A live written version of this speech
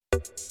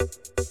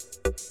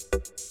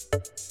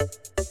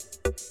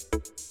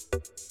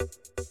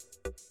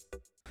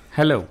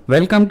Hello,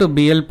 welcome to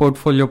BL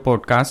Portfolio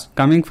Podcast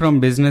coming from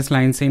Business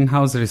Line's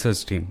in-house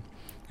research team.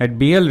 At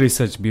BL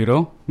Research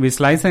Bureau, we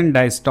slice and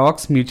dice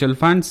stocks, mutual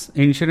funds,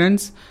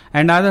 insurance,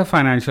 and other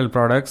financial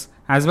products,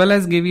 as well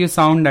as give you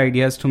sound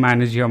ideas to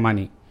manage your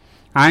money.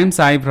 I am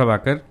Sai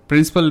Prabhakar,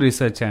 Principal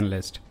Research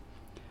Analyst.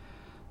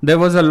 There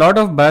was a lot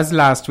of buzz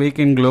last week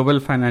in global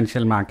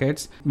financial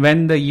markets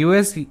when the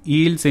US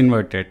yields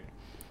inverted.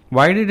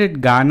 Why did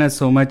it garner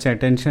so much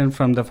attention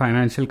from the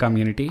financial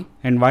community,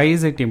 and why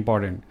is it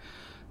important?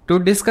 To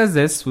discuss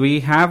this,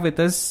 we have with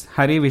us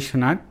Hari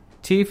Vishwanath,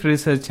 Chief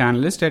Research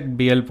Analyst at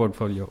BL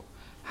Portfolio.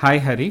 Hi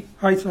Hari.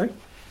 Hi Sai.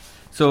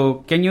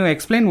 So, can you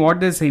explain what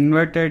this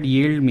inverted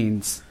yield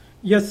means?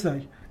 Yes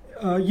Sai.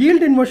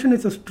 Yield inversion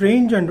is a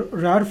strange and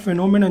rare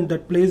phenomenon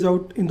that plays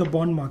out in the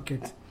bond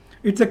markets.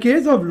 It's a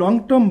case of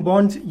long-term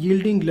bonds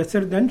yielding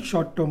lesser than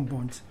short-term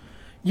bonds.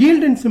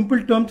 Yield in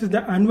simple terms is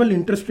the annual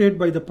interest rate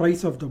by the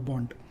price of the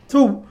bond.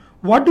 So,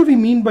 what do we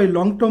mean by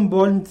long-term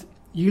bonds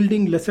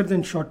yielding lesser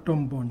than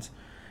short-term bonds?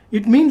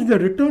 It means the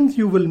returns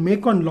you will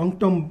make on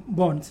long-term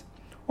bonds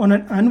on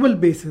an annual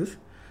basis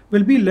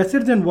will be lesser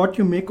than what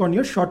you make on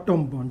your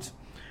short-term bonds.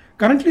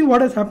 Currently,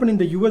 what has happened in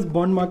the US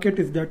bond market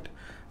is that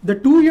the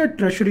 2-year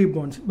treasury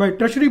bonds, by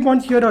treasury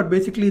bonds here are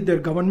basically their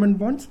government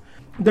bonds,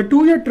 the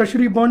 2-year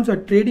treasury bonds are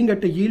trading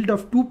at a yield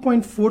of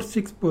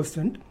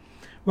 2.46%,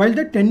 while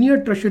the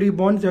 10-year treasury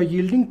bonds are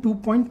yielding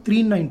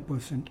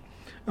 2.39%.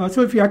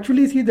 So if you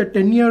actually see the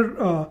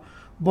 10-year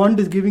bond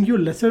is giving you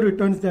lesser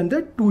returns than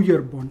the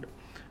 2-year bond.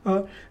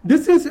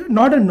 This is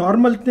not a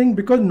normal thing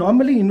because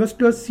normally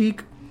investors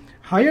seek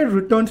higher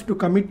returns to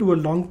commit to a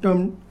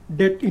long-term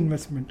debt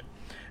investment.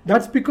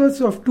 That's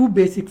because of two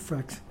basic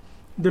facts.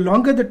 The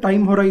longer the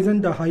time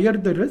horizon, the higher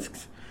the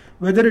risks,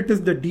 whether it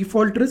is the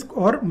default risk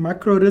or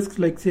macro risks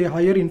like say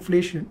higher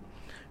inflation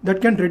that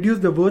can reduce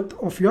the worth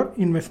of your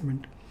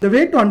investment. The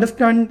way to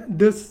understand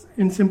this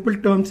in simple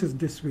terms is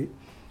this way.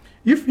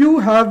 If you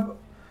have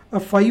a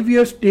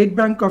 5-year State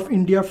Bank of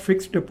India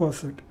fixed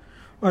deposit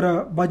or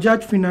a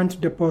Bajaj Finance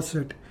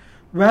deposit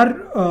where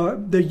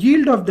the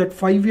yield of that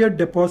 5-year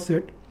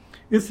deposit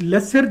is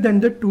lesser than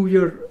the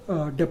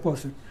 2-year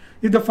deposit.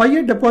 If the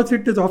 5-year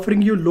deposit is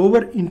offering you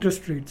lower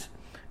interest rates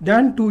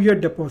than 2-year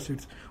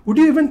deposits, would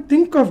you even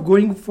think of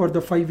going for the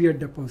 5-year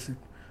deposit?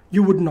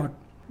 You would not.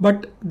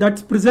 But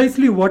that's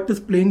precisely what is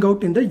playing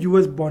out in the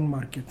US bond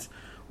markets.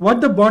 What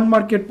the bond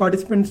market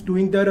participants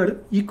doing there are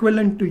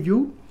equivalent to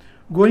you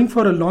going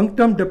for a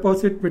long-term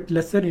deposit with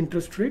lesser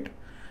interest rate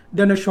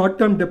than a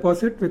short-term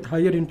deposit with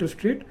higher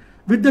interest rate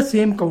with the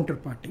same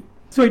counterparty.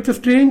 So it's a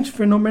strange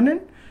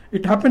phenomenon.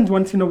 It happens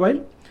once in a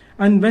while.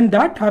 And when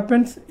that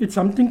happens, it's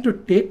something to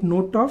take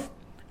note of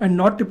and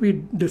not to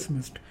be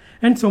dismissed.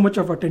 And so much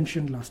of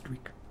attention last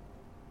week.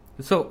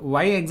 So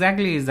why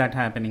exactly is that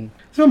happening?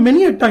 So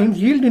many a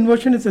times yield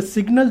inversion is a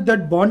signal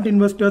that bond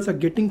investors are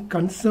getting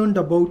concerned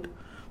about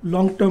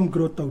long-term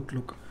growth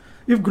outlook.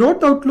 If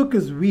growth outlook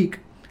is weak,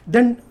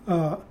 then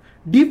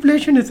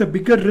deflation is a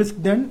bigger risk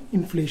than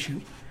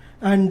inflation.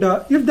 And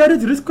if there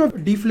is risk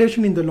of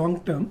deflation in the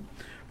long term,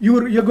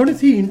 you're going to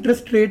see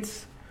interest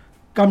rates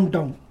come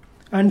down.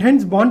 And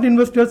hence bond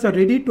investors are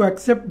ready to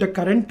accept the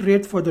current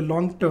rates for the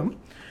long term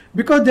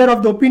because they're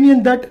of the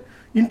opinion that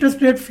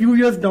interest rate few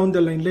years down the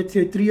line, let's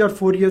say 3 or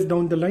 4 years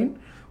down the line,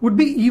 would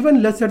be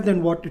even lesser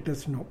than what it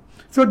is now.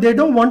 So they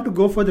don't want to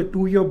go for the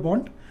 2-year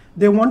bond.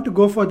 They want to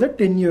go for the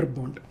 10-year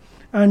bond.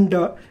 And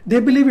they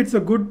believe it's a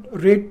good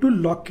rate to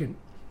lock in.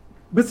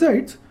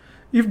 Besides,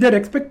 if their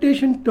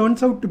expectation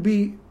turns out to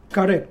be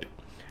correct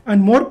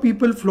and more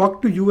people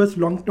flock to US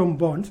long-term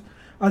bonds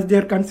as they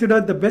are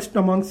considered the best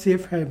among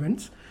safe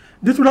havens,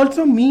 this would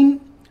also mean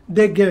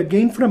they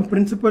gain from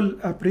principal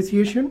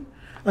appreciation.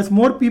 As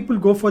more people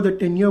go for the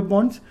 10-year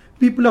bonds,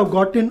 people who have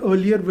got in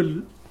earlier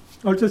will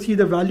also see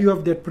the value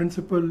of their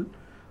principal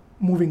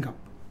moving up.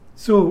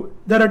 So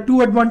there are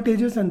two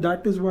advantages, and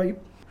that is why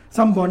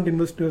some bond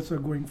investors are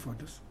going for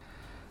this.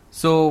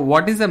 So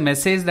what is the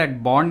message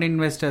that bond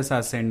investors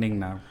are sending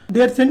now?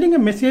 They are sending a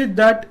message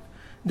that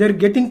they're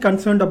getting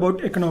concerned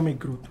about economic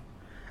growth.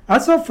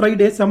 As of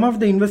Friday, some of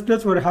the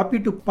investors were happy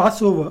to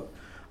pass over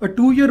a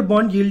 2-year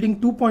bond yielding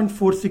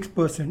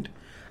 2.46%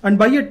 and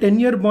buy a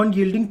 10-year bond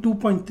yielding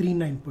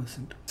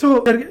 2.39%. So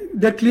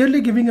they're clearly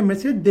giving a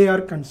message they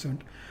are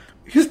concerned.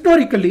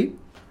 Historically,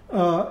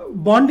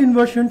 bond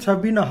inversions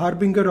have been a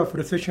harbinger of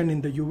recession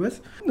in the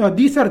US.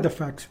 These are the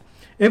facts.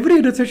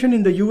 Every recession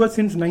in the US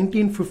since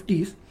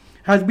 1950s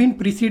has been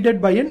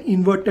preceded by an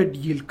inverted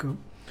yield curve.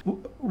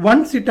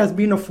 Once it has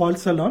been a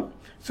false alarm.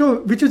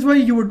 So, which is why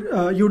you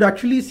would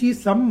actually see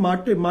some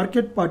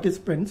market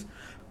participants,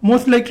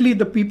 most likely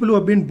the people who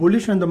have been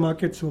bullish on the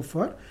market so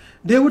far,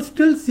 they would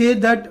still say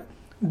that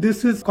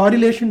this is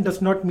correlation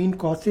does not mean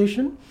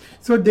causation.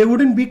 So they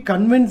wouldn't be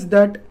convinced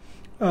that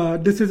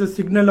this is a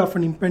signal of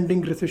an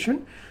impending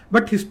recession.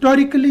 But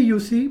historically,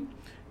 you see,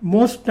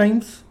 most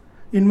times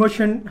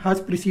inversion has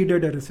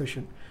preceded a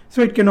recession.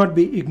 So it cannot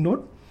be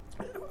ignored.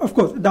 Of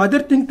course, the other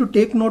thing to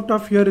take note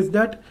of here is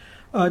that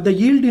the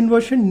yield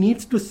inversion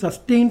needs to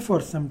sustain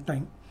for some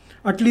time,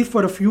 at least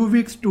for a few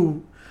weeks,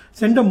 to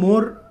send a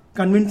more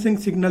convincing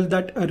signal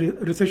that a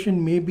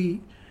recession may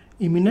be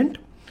imminent.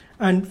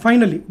 And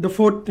finally, the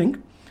fourth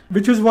thing,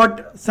 which is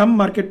what some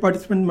market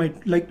participants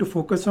might like to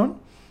focus on,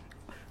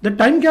 the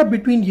time gap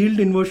between yield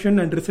inversion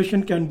and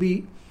recession can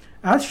be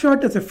as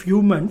short as a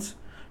few months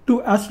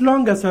to as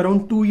long as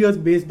around 2 years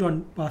based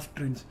on past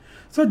trends.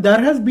 So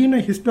there has been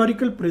a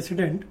historical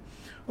precedent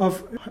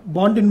of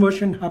bond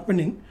inversion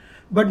happening,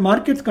 but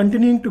markets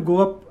continuing to go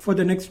up for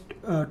the next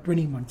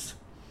 20 months.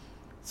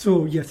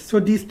 So yes, so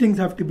these things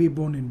have to be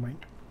borne in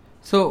mind.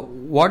 So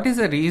what is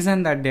the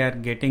reason that they are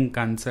getting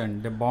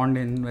concerned, the bond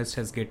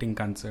investors getting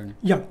concerned?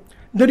 Yeah,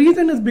 the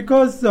reason is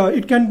because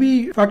it can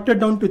be factored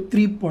down to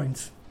 3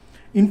 points.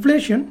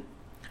 Inflation,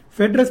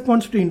 Fed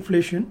response to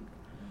inflation,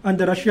 and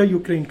the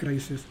Russia-Ukraine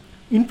crisis.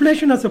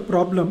 Inflation as a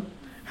problem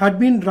had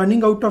been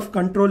running out of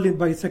control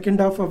by second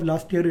half of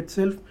last year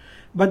itself,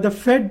 but the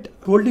Fed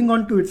holding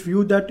on to its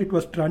view that it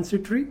was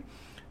transitory,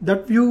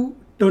 that view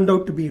turned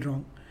out to be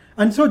wrong.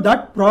 And so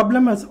that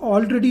problem has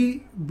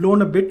already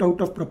blown a bit out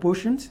of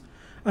proportions,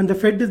 and the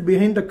Fed is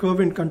behind the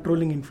curve in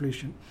controlling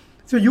inflation.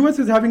 So US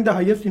is having the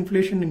highest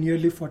inflation in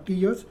nearly 40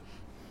 years,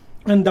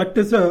 and that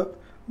is a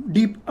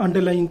deep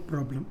underlying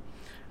problem.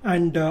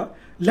 And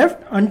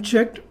left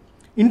unchecked,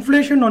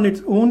 inflation on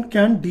its own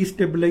can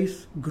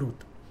destabilize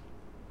growth.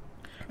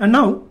 And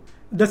now,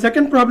 the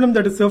second problem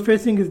that is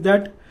surfacing is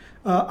that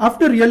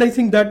after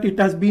realizing that it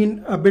has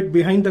been a bit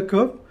behind the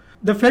curve,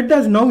 the Fed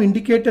has now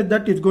indicated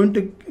that it's going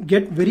to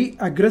get very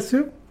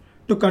aggressive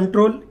to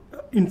control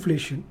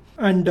inflation.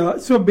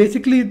 And so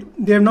basically,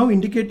 they have now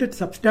indicated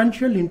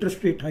substantial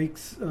interest rate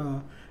hikes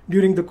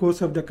during the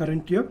course of the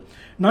current year.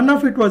 None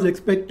of it was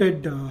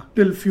expected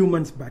till few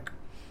months back.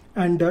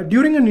 And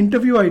during an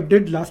interview I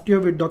did last year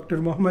with Dr.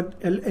 Mohammad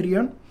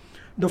El-Erian,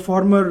 the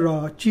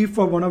former chief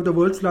of one of the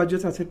world's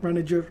largest asset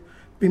manager,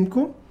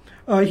 PIMCO,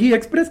 he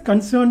expressed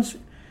concerns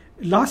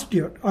last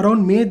year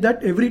around May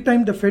that every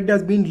time the Fed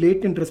has been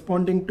late in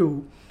responding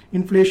to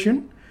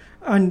inflation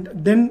and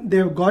then they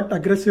have got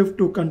aggressive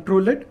to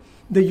control it,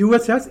 the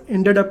US has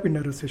ended up in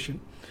a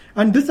recession.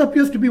 And this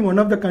appears to be one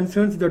of the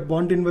concerns that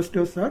bond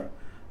investors are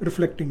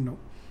reflecting now.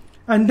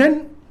 And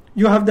then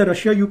you have the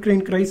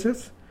Russia-Ukraine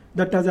crisis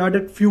that has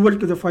added fuel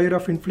to the fire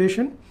of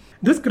inflation.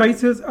 This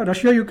crisis,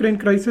 Russia-Ukraine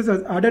crisis,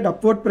 has added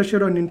upward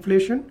pressure on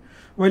inflation,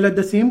 while at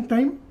the same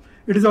time,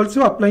 it is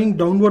also applying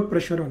downward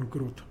pressure on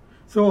growth.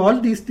 So all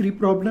these three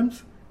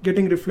problems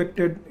getting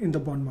reflected in the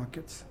bond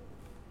markets.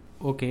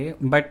 Okay,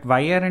 but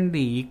why aren't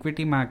the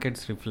equity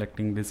markets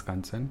reflecting this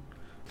concern?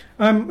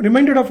 I'm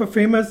reminded of a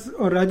famous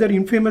or rather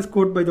infamous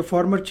quote by the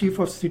former chief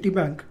of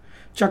Citibank,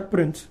 Chuck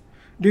Prince,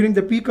 during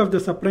the peak of the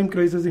subprime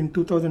crisis in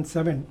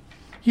 2007.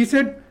 He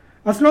said,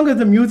 as long as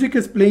the music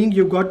is playing,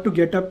 you've got to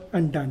get up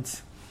and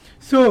dance.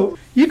 So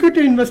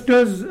equity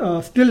investors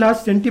still have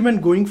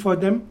sentiment going for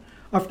them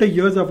after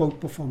years of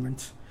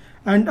outperformance.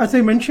 And as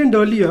I mentioned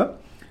earlier,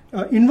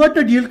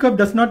 inverted yield curve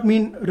does not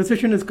mean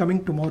recession is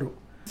coming tomorrow.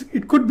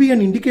 It could be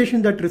an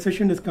indication that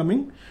recession is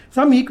coming.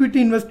 Some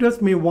equity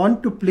investors may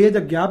want to play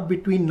the gap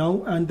between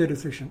now and the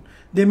recession.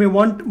 They may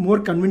want more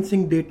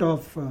convincing data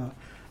of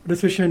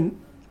recession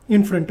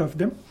in front of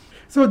them.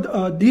 So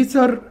these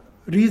are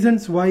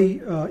reasons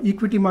why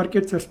equity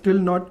markets are still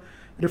not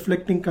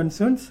reflecting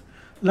concerns.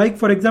 Like,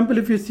 for example,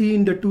 if you see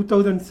in the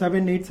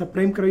 2007-8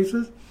 subprime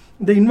crisis,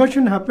 the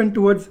inversion happened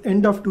towards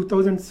end of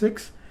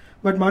 2006,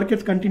 but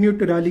markets continued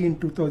to rally in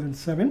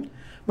 2007.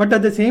 But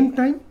at the same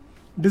time,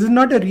 this is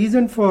not a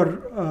reason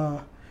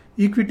for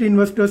equity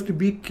investors to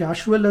be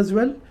casual as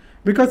well,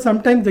 because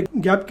sometimes the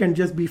gap can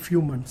just be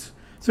few months.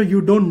 So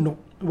you don't know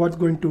what's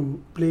going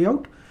to play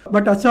out.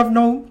 But as of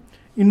now,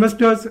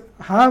 investors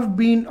have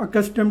been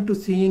accustomed to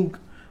seeing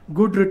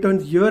good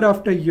returns year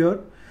after year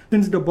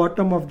since the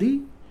bottom of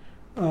the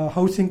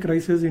housing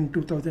crisis in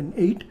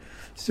 2008.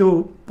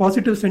 So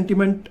positive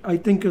sentiment, I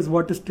think, is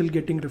what is still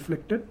getting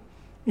reflected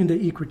in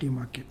the equity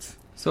markets.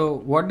 So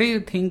what do you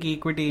think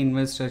equity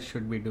investors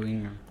should be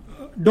doing now?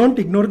 Don't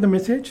ignore the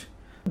message.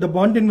 The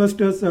bond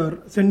investors are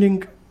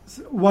sending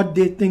what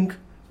they think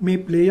may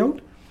play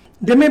out.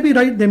 They may be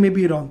right, they may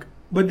be wrong,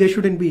 but they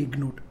shouldn't be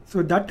ignored.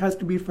 So that has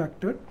to be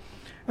factored.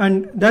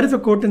 And there is a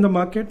quote in the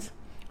markets,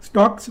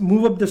 stocks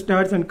move up the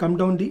stairs and come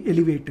down the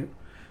elevator.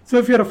 So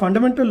if you're a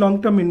fundamental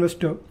long-term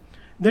investor,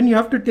 then you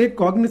have to take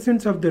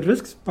cognizance of the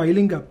risks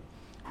piling up,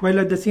 while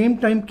at the same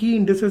time key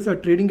indices are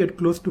trading at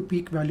close to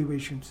peak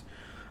valuations.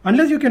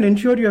 Unless you can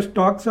ensure your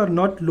stocks are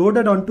not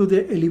loaded onto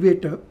the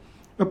elevator,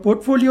 a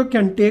portfolio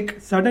can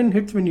take sudden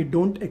hits when you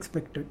don't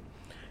expect it.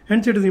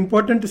 Hence, it is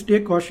important to stay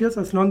cautious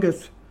as long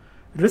as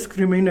risks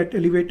remain at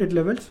elevated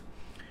levels.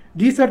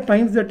 These are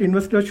times that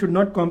investors should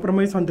not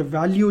compromise on the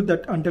value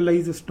that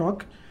underlies a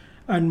stock,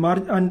 and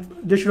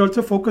they should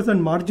also focus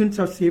on margins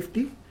of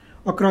safety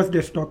across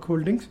their stock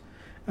holdings.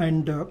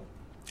 And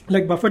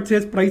like Buffett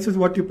says, price is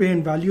what you pay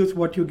and value is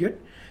what you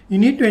get. You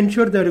need to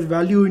ensure there is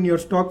value in your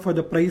stock for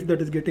the price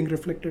that is getting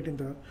reflected in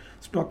the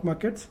stock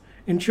markets.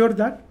 Ensure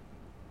that,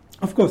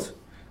 of course,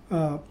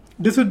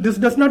 This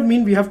does not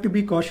mean we have to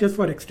be cautious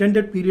for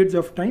extended periods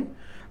of time.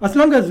 As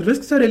long as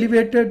risks are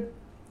elevated,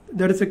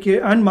 there is a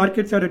case, and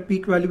markets are at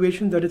peak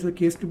valuation, there is a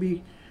case to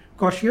be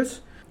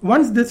cautious.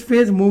 Once this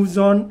phase moves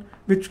on,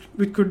 which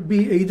could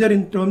be either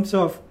in terms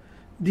of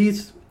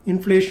these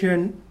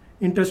inflation,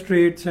 interest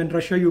rates, and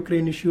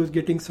Russia-Ukraine issues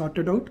getting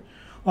sorted out,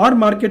 or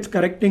markets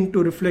correcting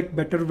to reflect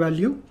better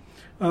value,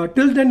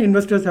 till then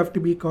investors have to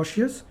be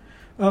cautious.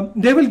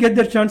 They will get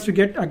their chance to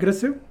get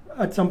aggressive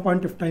at some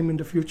point of time in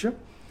the future.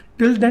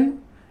 Till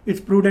then, it's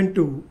prudent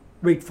to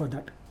wait for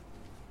that.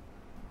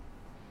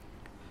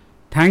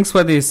 Thanks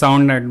for the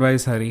sound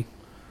advice, Hari.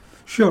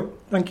 Sure,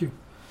 thank you.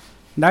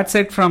 That's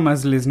it from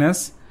us,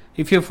 listeners.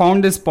 If you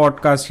found this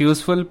podcast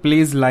useful,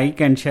 please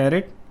like and share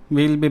it.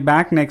 We'll be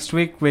back next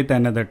week with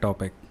another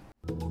topic.